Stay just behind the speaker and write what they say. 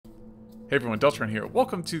Hey everyone, Deltron here.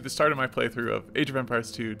 Welcome to the start of my playthrough of Age of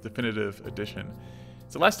Empires 2 Definitive Edition.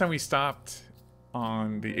 So last time we stopped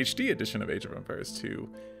on the HD edition of Age of Empires 2,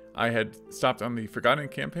 I had stopped on the Forgotten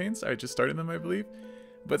campaigns. I just started them, I believe.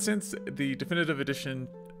 But since the Definitive Edition,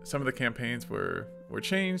 some of the campaigns were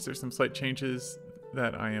changed. There's some slight changes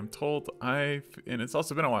that I am told. And it's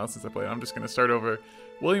also been a while since I played. I'm just going to start over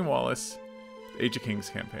William Wallace, Age of Kings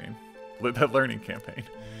campaign, that learning campaign.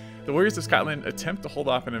 The warriors of Scotland attempt to hold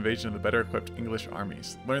off an invasion of the better-equipped English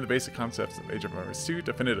armies. Learn the basic concepts of Age of Empires 2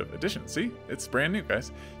 Definitive Edition. See? It's brand new,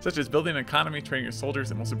 guys. Such as building an economy, training your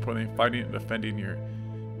soldiers, and most importantly, fighting and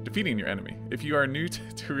defeating your enemy. If you are new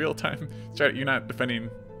to real-time strategy, you're not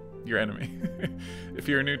defending your enemy. If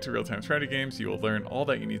you are new to real-time strategy games, you will learn all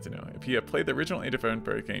that you need to know. If you have played the original Age of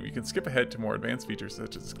Empires game, you can skip ahead to more advanced features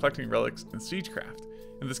such as collecting relics and siegecraft.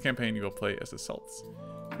 In this campaign, you will play as assaults.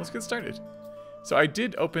 Let's get started. So I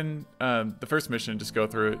did open the first mission, just go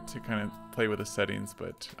through it to kind of play with the settings,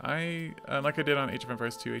 but like I did on Age of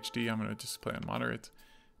Empires 2 HD, I'm going to just play on moderate,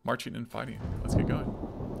 marching and fighting. Let's get going.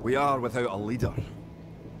 We are without a leader.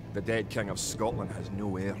 The dead King of Scotland has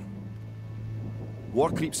no heir. War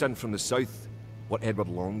creeps in from the south. What Edward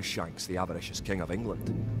Longshanks, the avaricious King of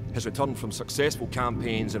England, has returned from successful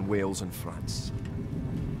campaigns in Wales and France.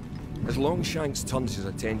 As Longshanks turns his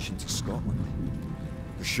attention to Scotland,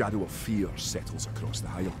 the shadow of fear settles across the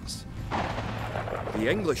Highlands. The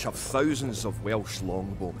English have thousands of Welsh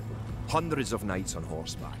longbowmen, hundreds of knights on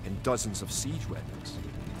horseback, and dozens of siege weapons.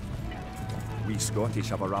 We Scottish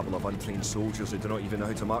have a rabble of untrained soldiers who do not even know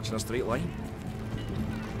how to march in a straight line.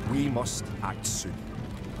 We must act soon.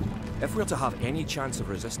 If we're to have any chance of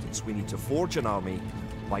resistance, we need to forge an army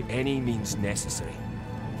by any means necessary.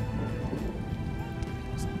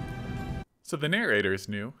 So the narrator is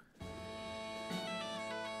new.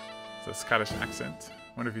 It's a Scottish accent.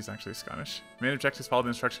 I wonder if he's actually Scottish. Main objectives: follow the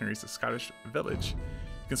instruction and reach the Scottish village.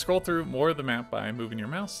 You can scroll through more of the map by moving your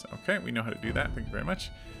mouse. Okay, we know how to do that. Thank you very much.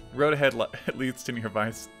 The road ahead leads to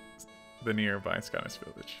the nearby Scottish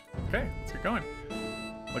village. Okay, let's get going.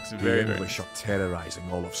 Looks very, the English are terrorizing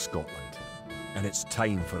all of Scotland, and it's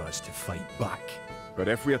time for us to fight back. But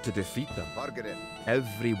if we are to defeat them,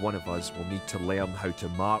 every one of us will need to learn how to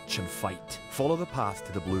march and fight. Follow the path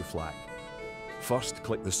to the blue flag. First,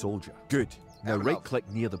 click the soldier. Good. Now right-click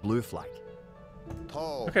near the blue flag.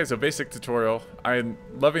 Okay, so basic tutorial. I'm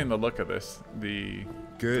loving the look of this, the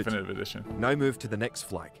Definitive Edition. Now move to the next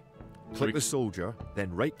flag. Click the soldier,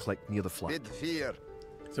 then right-click near the flag.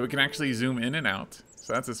 So we can actually zoom in and out.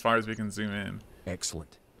 So that's as far as we can zoom in.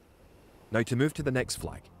 Excellent. Now to move to the next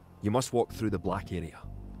flag, you must walk through the black area.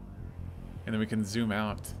 And then we can zoom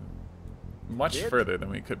out much further than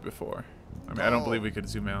we could before. I mean, I don't believe we could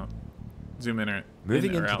zoom in.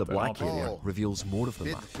 Moving into the black area reveals more of the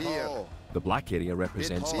map. The black area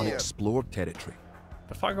represents unexplored territory.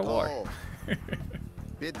 The fog of war.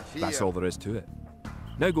 That's all there is to it.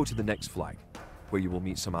 Now go to the next flag, where you will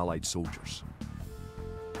meet some allied soldiers.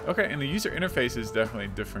 Okay, and the user interface is definitely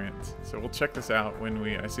different. So we'll check this out when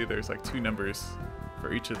I see there's like 2 numbers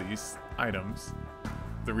for each of these items,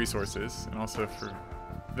 the resources, and also for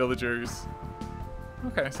villagers.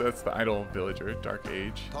 Okay, so that's the idle villager, Dark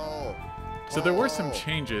Age. So there were some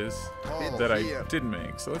changes that I did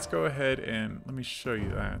make. So let's go ahead and let me show you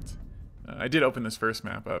that. I did open this first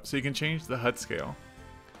map up. So you can change the HUD scale.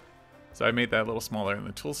 So I made that a little smaller, and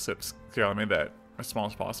the tooltip scale, I made that as small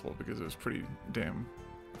as possible because it was pretty damn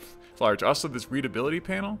large. Also this readability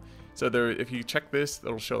panel. So if you check this,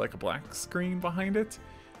 it'll show like a black screen behind it.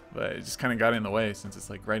 But it just kind of got in the way since it's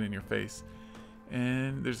like right in your face.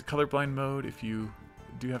 And there's a colorblind mode if you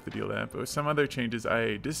do have to deal with that. But with some other changes,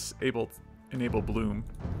 I enable bloom.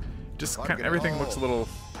 Just kind of everything looks a little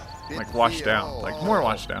like washed out, like more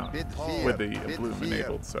washed out with the bloom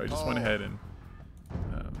enabled. So I just went ahead and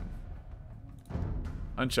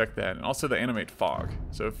uncheck that. And also the animate fog.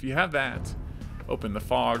 So if you have that, open the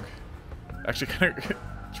fog. Actually kind of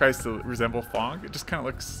tries to resemble fog. It just kind of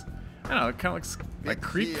looks, I don't know, it kind of looks like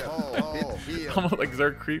creep. Almost like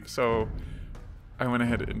Zerg creep. So I went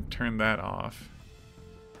ahead and turned that off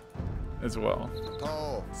as well.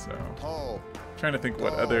 So trying to think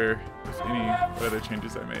what other, if any, what other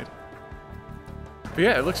changes I made. But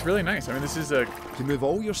yeah, it looks really nice. I mean, this is a... To move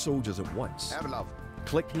all your soldiers at once,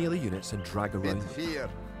 click near the units and drag around them.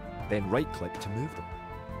 Then right-click to move them.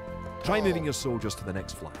 Try moving your soldiers to the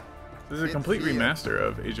next flag. This is a complete remaster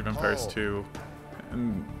of Age of Empires 2.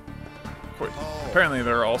 And apparently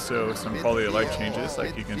there are also some quality of life changes,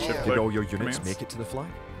 like you can shift click Did all your units commands. make it to the flag?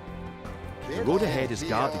 The road ahead is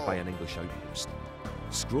guarded by an English outpost.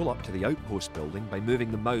 Scroll up to the outpost building by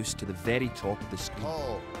moving the mouse to the very top of the screen.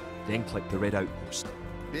 Then click the red outpost.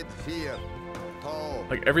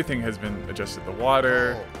 Like everything has been adjusted. The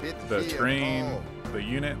water, the terrain, the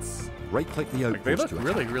units. Right-click the outpost. Like they look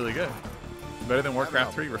really, really good. Better than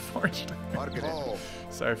Warcraft 3 Reforged.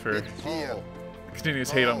 Sorry for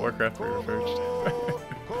continuous hate on Warcraft 3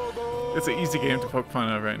 Reforged. It's an easy game to poke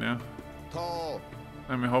fun of right now.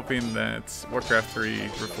 I'm hoping that Warcraft 3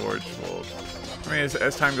 Reforged will... I mean,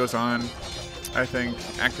 as time goes on, I think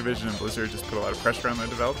Activision and Blizzard just put a lot of pressure on the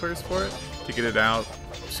developers for it to get it out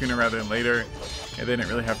sooner rather than later, and they didn't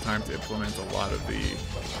really have time to implement a lot of the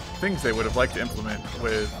things they would have liked to implement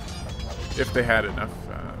with if they had enough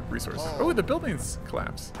resources. Oh, the buildings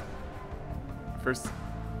collapse. First,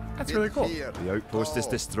 that's really cool. The outpost is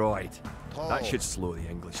destroyed. That should slow the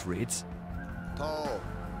English raids.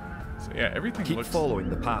 So yeah, everything Keep looks following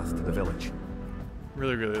the path to the village.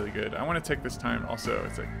 really, really, really good. I want to take this time also.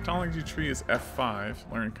 It's like technology tree is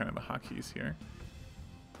F5. Learn kind of the hotkeys here.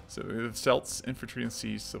 So we have Celts, infantry, and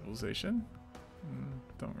siege civilization.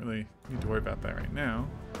 Don't really need to worry about that right now.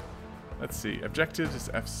 Let's see. Objectives is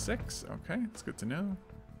F6. Okay, it's good to know.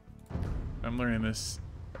 I'm learning this.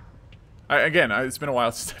 Again, it's been a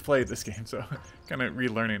while since I played this game, so kind of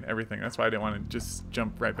relearning everything. That's why I didn't want to just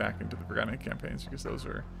jump right back into the Forgotten campaigns, because those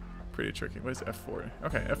were pretty tricky. What is F4?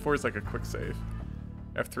 Okay, F4 is like a quick save.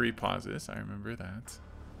 F3 pauses. I remember that.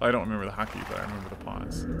 Well, I don't remember the hotkey, but I remember the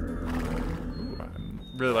pause. Ooh, I'm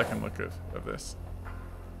really liking the look of this.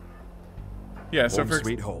 Yeah, so Home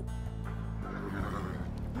sweet home.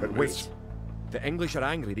 But wait, the English are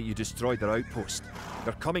angry that you destroyed their outpost.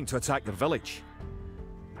 They're coming to attack their village.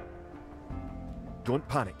 Don't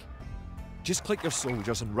panic. Just click your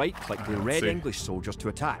soldiers and right-click the red English soldiers to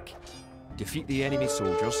attack. Defeat the enemy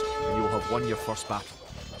soldiers, and you'll have won your first battle.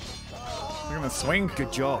 Look at the swing.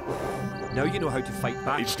 Good job. Now you know how to fight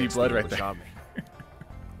back. HD blood right there. Army.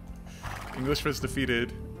 English was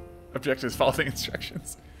defeated. Objectives follow the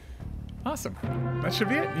instructions. Awesome. That should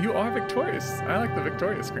be it. You are victorious. I like the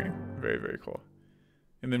victorious screen. Very, very cool.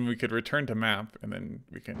 And then we could return to map, and then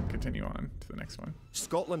we can continue on to the next one.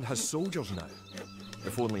 Scotland has soldiers now,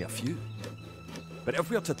 if only a few. But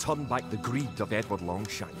if we are to turn back the greed of Edward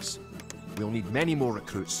Longshanks, we'll need many more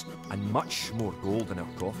recruits and much more gold in our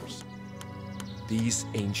coffers. These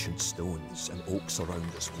ancient stones and oaks around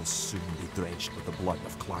us will soon be drenched with the blood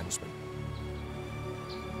of clansmen.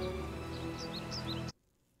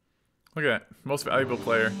 Look at that. Most valuable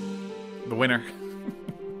player. The winner.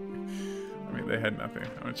 I mean, they had nothing.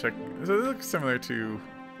 I'm gonna check. So it looks similar to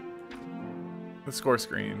the score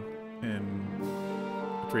screen in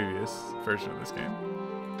the previous version of this game.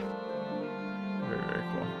 Very, very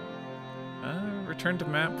cool. Return to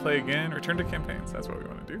map, play again, return to campaigns. That's what we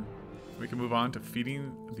want to do. We can move on to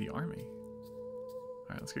feeding the army.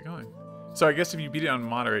 Alright, let's get going. So I guess if you beat it on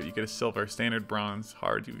moderate, you get a silver. Standard, bronze,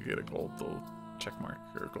 hard, you get a gold check mark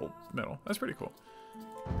or a gold medal. That's pretty cool.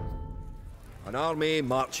 An army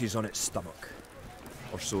marches on its stomach,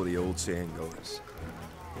 or so the old saying goes.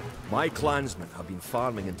 My clansmen have been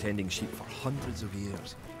farming and tending sheep for hundreds of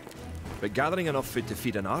years. But gathering enough food to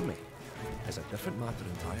feed an army is a different matter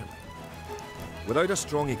entirely. Without a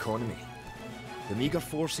strong economy, the meagre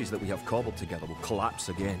forces that we have cobbled together will collapse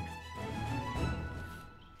again.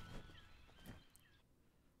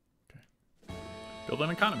 Okay. Build an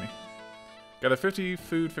economy. Gather 50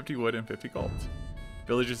 food, 50 wood, and 50 gold.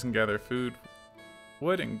 Villagers can gather food,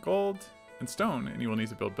 wood, and gold, and stone, and you will need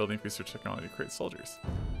to build building research technology to create soldiers.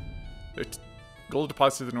 There's gold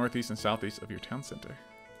deposits to the northeast and southeast of your town center.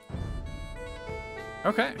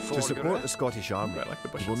 Okay. To support the Scottish army,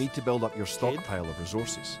 you will need to build up your stockpile of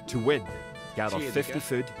resources. To win, gather 50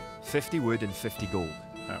 food, 50 wood, and 50 gold.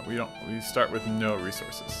 We start with no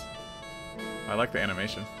resources. I like the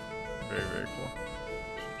animation. Very, very cool.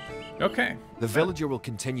 Okay. The villager will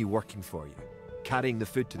continue working for you, carrying the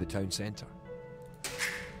food to the town centre.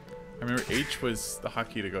 I remember H was the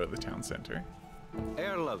hotkey to go to the town centre.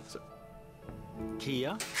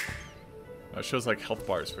 Kia. It shows like health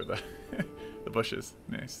bars for the the bushes.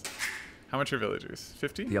 Nice. How much are villagers?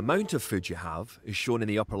 50? The amount of food you have is shown in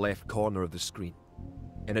the upper left corner of the screen.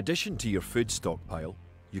 In addition to your food stockpile,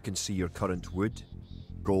 you can see your current wood,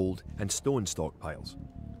 gold, and stone stockpiles.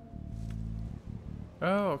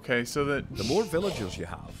 Oh, okay. So that the more villagers you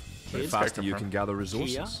have, the faster you can gather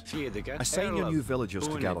resources. Assign your new villagers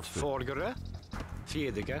to gather food.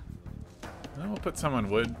 We'll put some on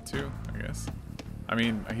wood too, I guess. I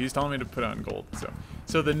mean, he's telling me to put on gold.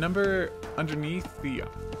 So the number underneath the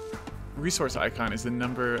resource icon is the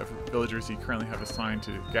number of villagers you currently have assigned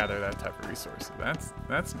to gather that type of resource. So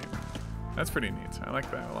that's neat. That's pretty neat. I like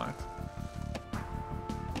that a lot.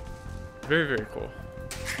 Very, very cool.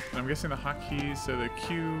 And I'm guessing the hotkeys, so the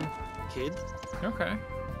Q. Kid. Okay.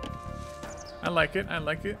 I like it. I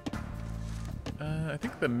like it. I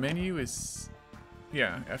think the menu is...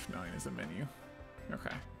 Yeah, F9 is the menu.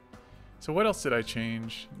 Okay. So what else did I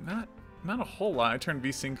change? Not a whole lot. I turned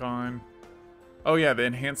VSync on. Oh yeah, the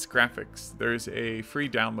enhanced graphics. There's a free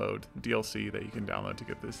download DLC that you can download to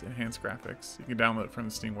get this enhanced graphics. You can download it from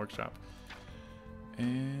the Steam Workshop.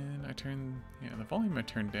 And I turned, yeah, the volume I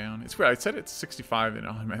turned down. It's weird. I set it to 65 and it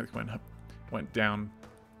automatically went down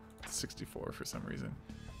to 64 for some reason.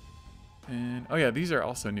 And oh yeah, these are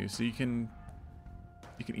also new. So you can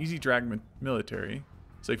easy drag military.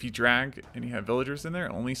 So if you drag and you have villagers in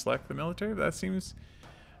there, only select the military. That seems,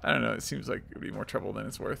 I don't know, it seems like it would be more trouble than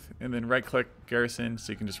it's worth. And then right click garrison,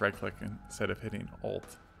 so you can just right click instead of hitting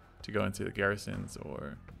Alt to go into the garrisons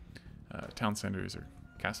or town centers or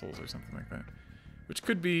castles or something like that. Which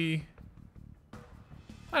could be,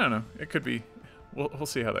 I don't know, it could be, we'll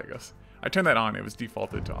see how that goes. I turned that on, it was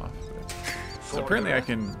defaulted to off. So apparently I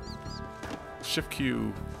can shift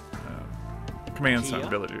Q commands on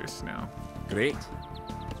villagers now. Great.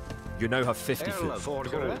 You now have 50 food.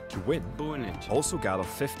 To win, also gather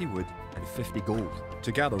 50 wood and 50 gold.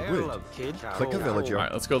 To gather wood, click a villager,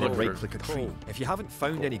 right, let's go look right click a tree. If you haven't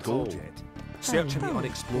found any gold yet, search in the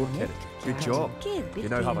unexplored territory. Good job. You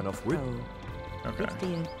now have enough wood. Okay.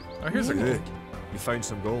 Oh, here's a good. You found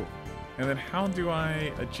some gold. And then how do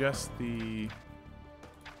I adjust the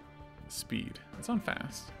speed? It's on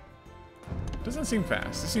fast. It doesn't seem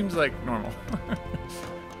fast. It seems like normal.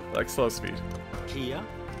 Like slow speed. Kia.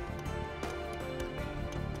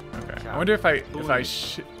 Okay. I wonder if I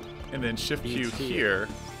and then shift Q here,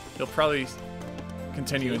 he'll probably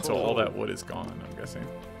continue until all that wood is gone, I'm guessing.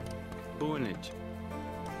 Bonage.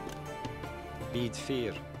 Beat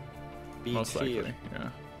fear. Most likely, yeah.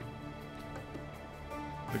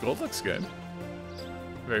 The gold looks good.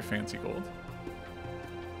 Very fancy gold.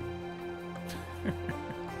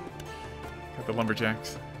 Got the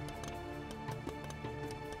lumberjacks.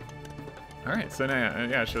 Alright, so now,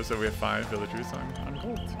 yeah, it shows that we have 5 villagers on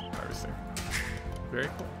gold harvesting. Very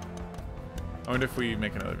cool. I wonder if we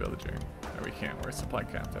make another villager. No, we can't. We're supply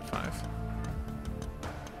capped at 5.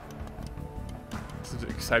 This is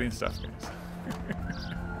exciting stuff, guys.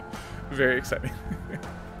 Very exciting.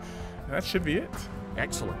 That should be it.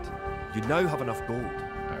 Excellent. You now have enough gold.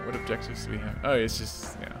 Alright, what objectives do we have? Oh, it's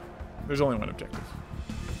just, yeah. There's only one objective.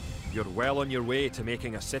 You're well on your way to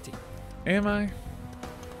making a city. Am I?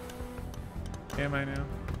 Am I now?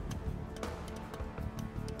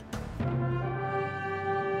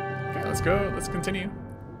 Okay, let's go. Let's continue.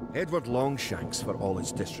 Edward Longshanks, for all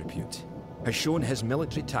his disrepute, has shown his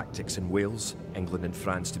military tactics in Wales, England and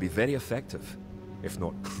France to be very effective, if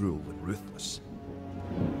not cruel and ruthless.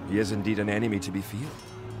 He is indeed an enemy to be feared.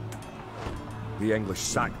 The English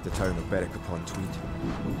sacked the town of Berwick-upon-Tweed.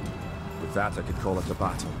 With that I could call it a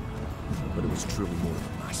battle, but it was truly more of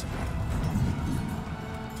a massacre.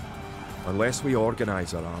 Unless we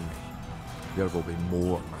organize our army, there will be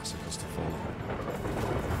more massacres to follow.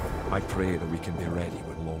 I pray that we can be ready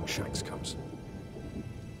when Longshanks comes.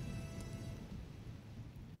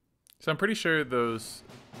 So I'm pretty sure those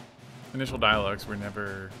initial dialogues were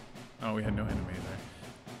never... Oh, we had no anime there.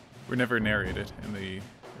 Were never narrated in the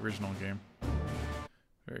original game.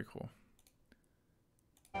 Very cool.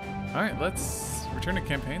 Alright, let's return to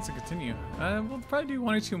campaigns and continue. We'll probably do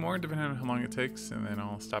 1 or 2 more depending on how long it takes, and then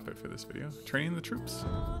I'll stop it for this video. Training the troops.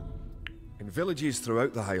 In villages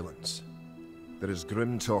throughout the Highlands, there is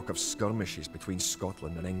grim talk of skirmishes between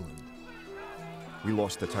Scotland and England. We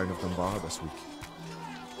lost the town of Dunbar this week.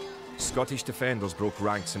 Scottish defenders broke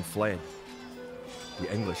ranks and fled.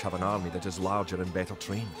 The English have an army that is larger and better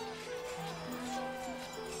trained.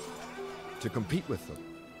 To compete with them,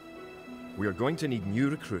 we are going to need new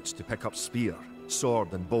recruits to pick up spear,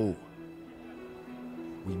 sword and bow.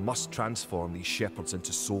 We must transform these shepherds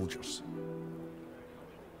into soldiers.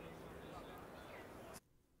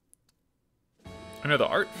 I know the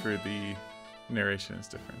art for the narration is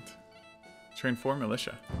different. Train 4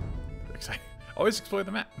 militia. Exciting. Always explore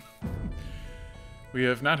the map. We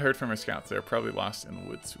have not heard from our scouts. They're probably lost in the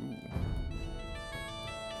woods. Ooh.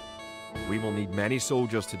 We will need many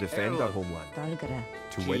soldiers to defend our homeland.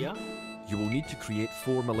 To win, you will need to create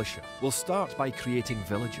 4 militia. We'll start by creating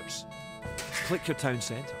villagers. Click your town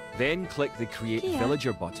centre. Then click the Create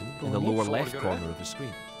Villager button in the lower left corner of the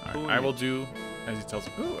screen. Alright, I will do as he tells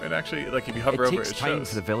me. Ooh, it actually, like if you hover over it, takes time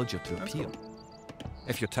for the villager to appear. Cool.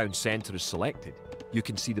 If your town centre is selected, you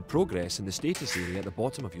can see the progress in the status area at the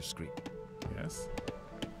bottom of your screen. Yes.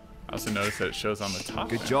 I also noticed that it shows on the top.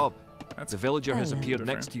 Good there. job. That's the villager has appeared different.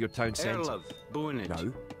 next to your town centre.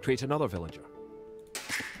 Now, create another villager.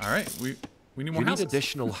 Alright, We need more You need houses.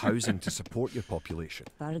 additional housing to support your population.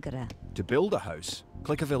 Bargara. To build a house,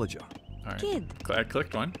 click a villager. All right. Kid. I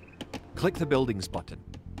clicked one. Click the buildings button.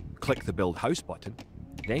 Click the build house button.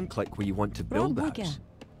 Then click where you want to build the Rob house.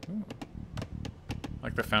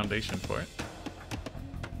 Like the foundation for it.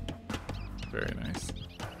 Very nice.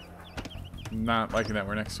 Not liking that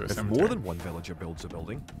we're next to a If cemetery. more than one villager builds a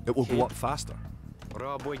building, it will go up faster.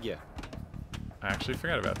 Raboya. I actually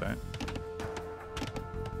forgot about that.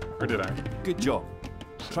 Or did I? Good job.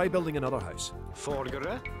 Try building another house.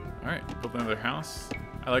 Forgere. Alright, build another house.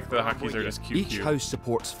 I like the hotkeys are just cute. Each house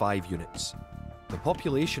supports 5 units. The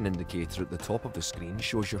population indicator at the top of the screen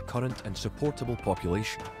shows your current and supportable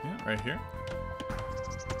population. Yeah, right here.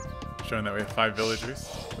 Showing that we have 5 villagers.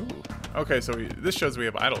 Ooh. Okay, so this shows we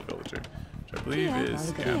have idle villager, which I believe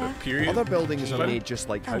is the period. Other buildings are button. made just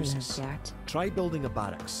like houses. Try building a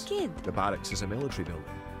barracks. Kid. The barracks is a military building.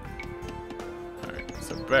 Alright,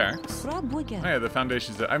 so barracks. Oh yeah, the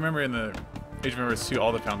foundations. I remember in the Age of Empires 2,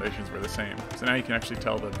 all the foundations were the same. So now you can actually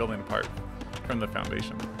tell the building apart from the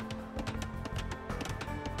foundation.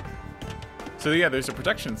 So yeah, there's a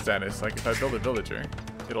protection status. Like if I build a villager,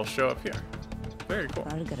 it'll show up here. Very cool.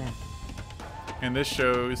 And this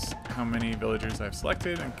shows how many villagers I've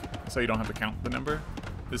selected, and so you don't have to count the number.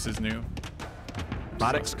 This is new.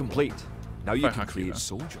 Barracks complete. Now you By can hotkey, create though.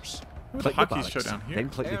 soldiers. Oh, the Click the hotkeys show barracks, down here. then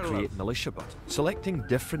click the create militia button. Selecting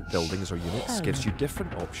different buildings or units gives you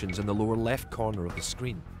different options in the lower left corner of the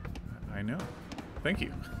screen. I know. Thank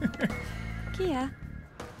you. Kia.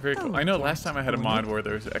 Very cool. I know last time I had a mod where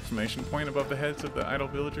there was an exclamation point above the heads of the idle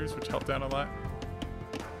villagers, which helped out a lot.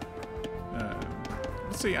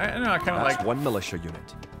 Let's see. I know I kind of That's like one militia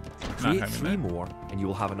unit. not Create having 3 that. more, and you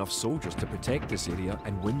will have enough soldiers to protect this area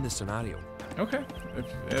and win the scenario. Okay. If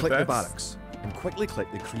Click the that's- barracks, and quickly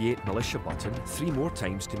click the create militia button 3 more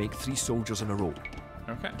times to make 3 soldiers in a row.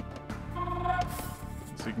 Okay.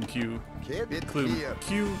 So you can queue Kid.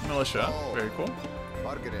 Q militia. Very cool.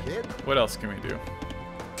 Margaret. Kid. What else can we do?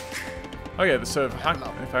 Oh yeah, so if I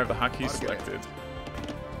have the hotkeys selected,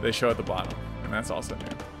 they show at the bottom, and that's also new.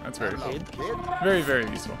 That's very cool. Kid. Very, very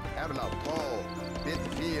useful. Erla. Tall. Bit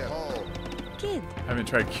fear. Tall. Kid. I haven't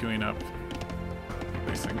tried queuing up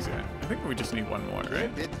these things yet. I think we just need one more,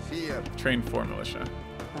 right? Bit fear. Train 4 militia.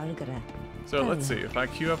 Bargara. So let's see, if I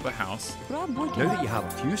queue up the house, Now that you have a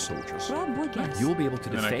few soldiers, you will be able to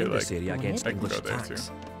Then I defend could, this like, area against I can English go there attacks.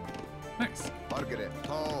 too. Nice. Margaret.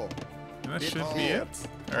 Tall. And that should be it.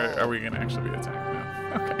 Or are we going to actually be attacked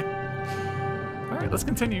now? Okay. Alright, let's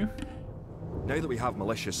continue. Now that we have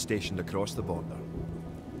militias stationed across the border,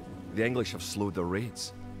 the English have slowed their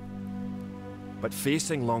raids. But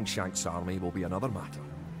facing Longshank's army will be another matter.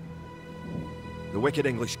 The wicked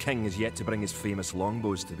English king is yet to bring his famous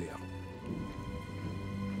longbows to bear.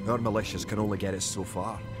 Our militias can only get us so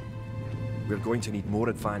far. We're going to need more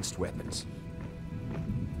advanced weapons.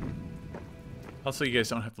 Also, you guys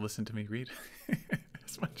don't have to listen to me read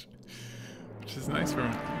as much, which is nice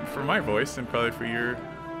for my voice and probably for you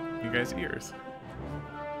guys' ears.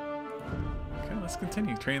 Okay, let's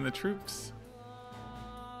continue training the troops.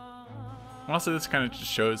 Also, this kind of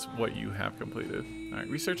just shows what you have completed. All right,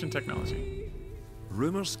 research and technology.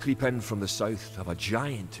 Rumours creep in from the south of a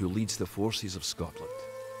giant who leads the forces of Scotland.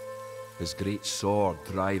 His great sword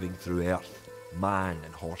driving through earth, man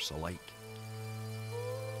and horse alike.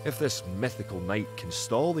 If this mythical knight can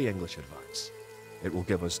stall the English advance, it will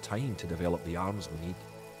give us time to develop the arms we need.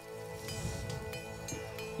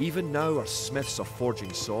 Even now our smiths are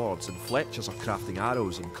forging swords and fletchers are crafting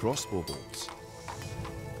arrows and crossbow bolts.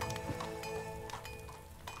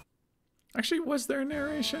 Actually, was there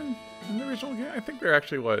narration in the original game? I think there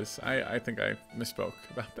actually was. I think I misspoke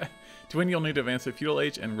about that. To win, you'll need to advance the feudal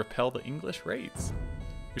age and repel the English raids.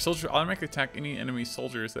 Your soldiers automatically attack any enemy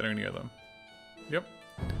soldiers that are near them. Yep.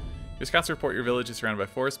 Your scouts report your village is surrounded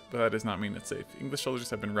by forest, but that does not mean it's safe. English soldiers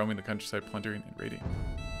have been roaming the countryside, plundering and raiding.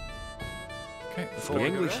 Okay. The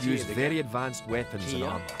English use very advanced weapons and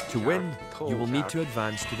armor. To win, you will need to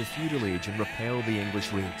advance to the feudal age and repel the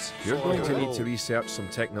English raids. You're going to need to research some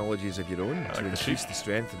technologies of your own to increase the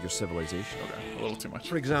strength of your civilization. Okay, a little too much.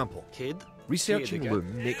 For example, Kid. researching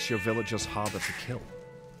loom makes your villagers harder to kill.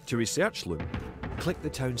 To research loom, click the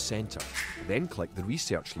town centre, then click the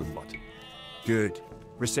research loom button. Good.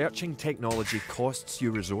 Researching technology costs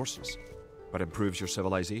you resources, but improves your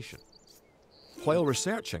civilization. While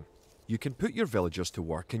researching, you can put your villagers to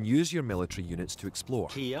work and use your military units to explore.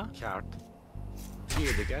 Kia. Kart.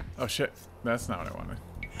 Kedige. Oh shit, that's not what I wanted.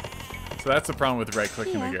 So that's the problem with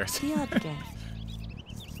right-clicking the garrison.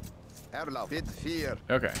 Erla. Bit fear.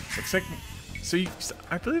 Okay, let's take. So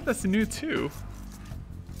I believe that's new too.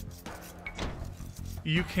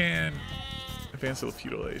 You can advance to the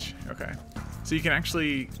feudal age. Okay. So you can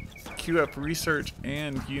actually queue up research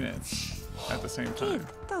and units at the same time, Kid,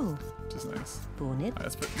 tau. which is nice. Bonnet.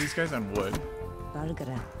 Let's put these guys on wood,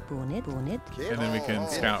 Bargara. Bonnet, bonnet. and then we can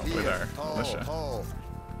scout with our militia. Tall.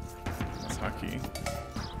 That's hockey.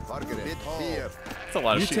 Bargara. Bit fear. It's a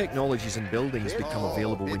lot New of sheep. technologies and buildings become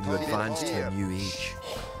available when you advance to a new age.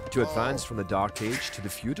 To advance from the Dark Age to the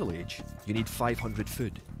Feudal Age, you need 500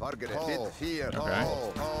 food. Bargara. Bit fear. Okay.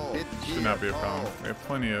 Bit fear. Should not be a problem. We have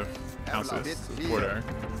plenty of houses to support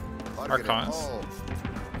our cause.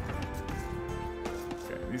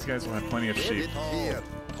 Okay, these guys will have plenty of sheep. Bit fear.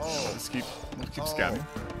 We'll keep scouting.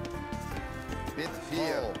 Bit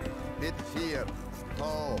fear. Bit fear.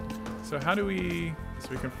 Tall. So how do we? So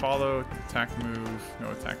we can follow, attack, move,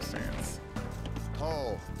 no attack stance.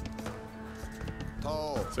 Tall.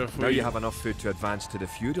 Tall. So if Now we you have enough food to advance to the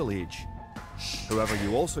Feudal Age. However,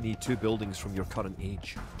 you also need 2 buildings from your current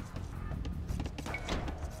age.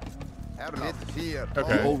 Bit fear.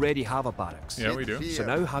 Okay. You already have a barracks. Yeah, we do. So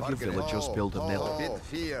now have your villagers build a mill. Bit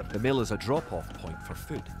fear. The mill is a drop-off point for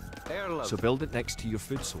food, Erlov. so build it next to your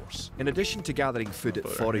food source. In addition to gathering food at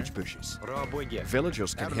Put it forage bushes, Raboye.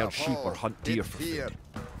 villagers can herd sheep or hunt deer Bit for fear. food.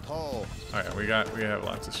 Tall. Oh yeah, we have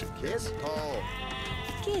lots of sheep. Kid. Tall.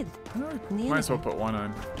 Kid. Might as well put one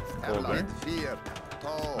on gold there. Bit fear.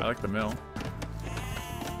 Tall. I like the mill.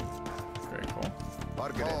 Very cool.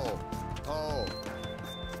 Bargara. Tall.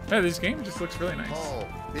 Yeah, this game just looks really nice. Tall.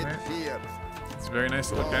 Bit Right. fear. It's very nice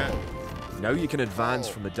to look at. Now you can advance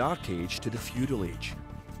from the Dark Age to the Feudal Age.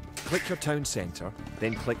 Click your town centre,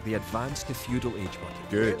 then click the Advance to Feudal Age button.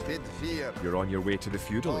 Good. Bit fear. You're on your way to the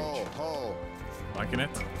Feudal Tall. Age. Tall. Liking it.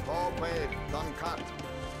 Tall blade. Done cut.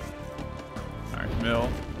 Alright, mill.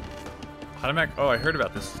 Automatic. Oh, I heard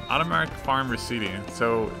about this. Automatic farm receding.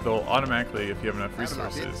 So they'll automatically, if you have enough Bit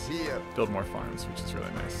resources, fear. build more farms, which is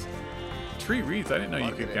really nice. Tree reeds. I didn't know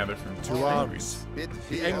you could gather from tree arms. reeds. Bit The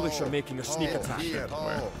fear. English are making a sneak Tall. attack. Fear.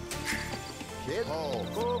 Tall. Kid.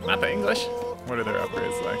 Tall. Not the English. What are their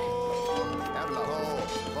upgrades like? Tall.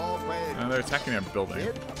 Tall blade. They're attacking a building,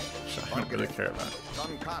 which I don't really care about.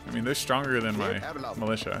 Done cut. I mean, they're stronger than my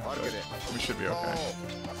militia, but we should be okay.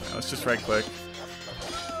 Yeah, let's just right click.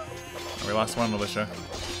 Oh, we lost one militia.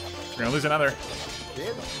 We're gonna lose another.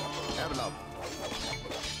 Kid. Avalon.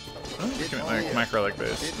 Oh, we can like macro like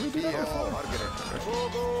this. Bit fear.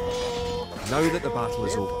 Now that the battle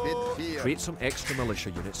is over, Bit fear. create some extra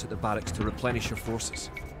militia units at the barracks to replenish your forces.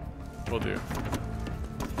 We'll do.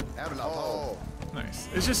 Avalon. Tall. Nice.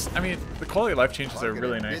 It's just, I mean, the quality of life changes are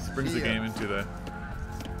really nice. It brings the game into the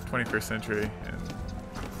 21st century, and it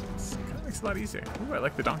kind of makes it a lot easier. Ooh, I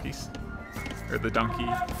like the donkeys. Or the donkey.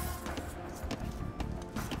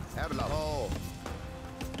 Avalon. Tall.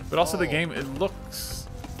 But also the game, it looks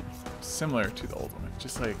similar to the old one.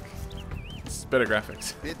 Just like, it's better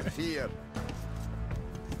graphics. Bit fear.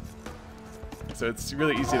 So it's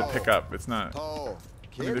really easy to pick up. It's not, Tall.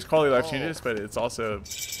 I mean, there's quality of life changes, but it's also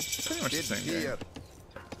pretty much the Bit same game. fear.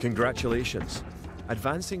 Congratulations!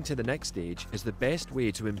 Advancing to the next stage is the best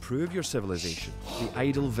way to improve your civilization. The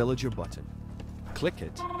idle villager button. Click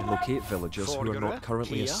it and locate villagers who are not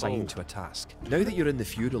currently assigned to a task. Now that you're in the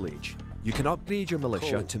feudal age, you can upgrade your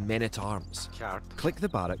militia to men-at-arms. Kart. Click the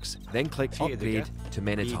barracks, then click upgrade to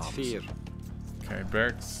men-at-arms. fear. Okay,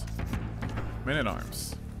 barracks.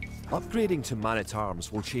 Men-at-arms. Upgrading to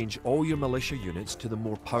man-at-arms will change all your militia units to the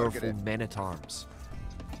more powerful men-at-arms.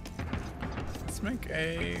 Let's make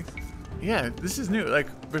a... Yeah, this is new.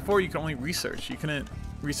 Like, before you could only research. You couldn't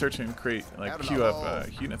research and create, like, queue up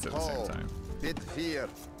units at the same time. Bit fear.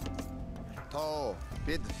 Tall.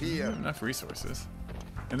 Bit You fear. have enough resources.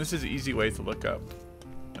 And this is an easy way to look up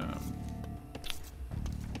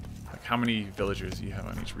like how many villagers you have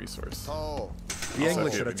on each resource. Tall. The Also,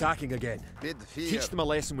 English if are you- attacking again. Bit fear. Teach them a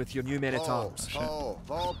lesson with your new men-at-arms. Tall.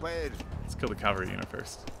 Tall blade. Let's kill the cavalry unit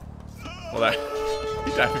first. Well, that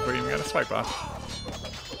he died before you even got a swipe off.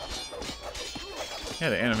 Yeah,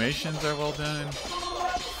 the animations are well done.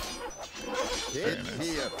 Bit nice.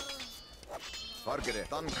 fear. Forget it.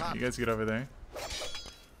 Done cut. You guys get over there.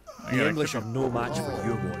 I'm The gonna English click are no match for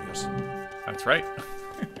your warriors. That's right.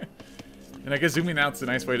 And I guess zooming out's a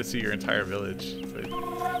nice way to see your entire village, but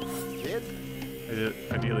Kid.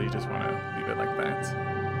 ideally you just want to leave it like that.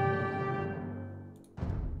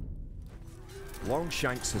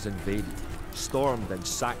 Longshanks has invaded, stormed and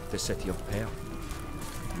sacked the city of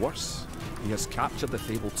Perth. Worse, he has captured the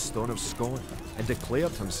fabled Stone of Scone and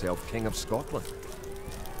declared himself King of Scotland.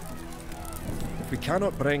 If we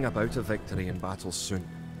cannot bring about a victory in battle soon,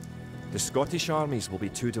 the Scottish armies will be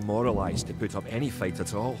too demoralised to put up any fight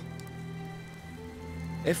at all.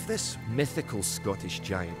 If this mythical Scottish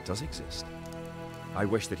giant does exist, I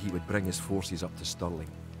wish that he would bring his forces up to Stirling,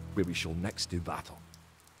 where we shall next do battle.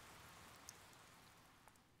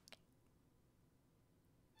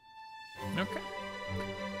 Okay.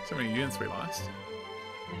 So many units we lost.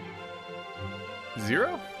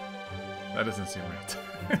 0? That doesn't seem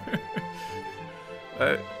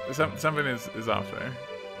right. Something is off there.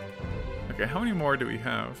 Okay, how many more do we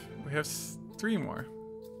have? We have 3 more.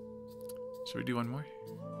 Should we do one more?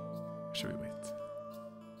 Or should we wait?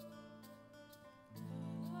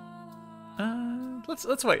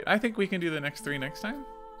 Let's wait. I think we can do the next 3 next time.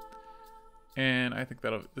 And I think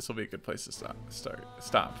this will be a good place to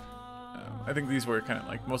stop. I think these were kind of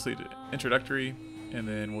like mostly introductory, and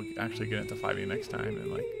then we'll actually get into fighting next time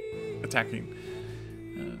and like attacking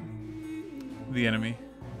the enemy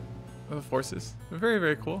of the forces. But very,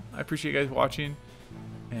 very cool. I appreciate you guys watching.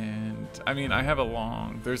 And I mean,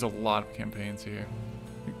 there's a lot of campaigns here.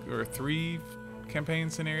 I think there are 3 campaign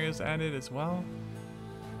scenarios added as well.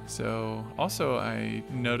 So also I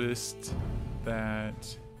noticed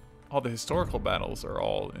that all the historical battles are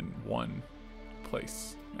all in one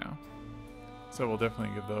place now. So we'll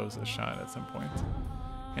definitely give those a shot at some point.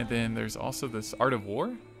 And then there's also this Art of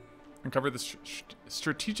War. Uncover the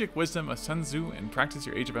strategic wisdom of Sun Tzu and practice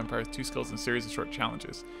your Age of Empires 2 skills in a series of short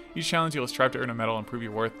challenges. Each challenge you will strive to earn a medal and prove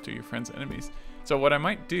your worth to your friends and enemies. So what I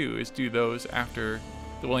might do is do those after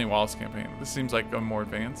the William Wallace campaign. This seems like a more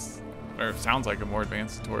advanced, or sounds like a more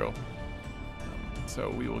advanced tutorial. So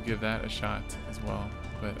we will give that a shot as well.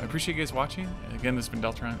 But I appreciate you guys watching. Again, this has been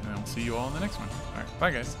Deltron, and I'll see you all in the next one. Alright,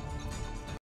 bye guys.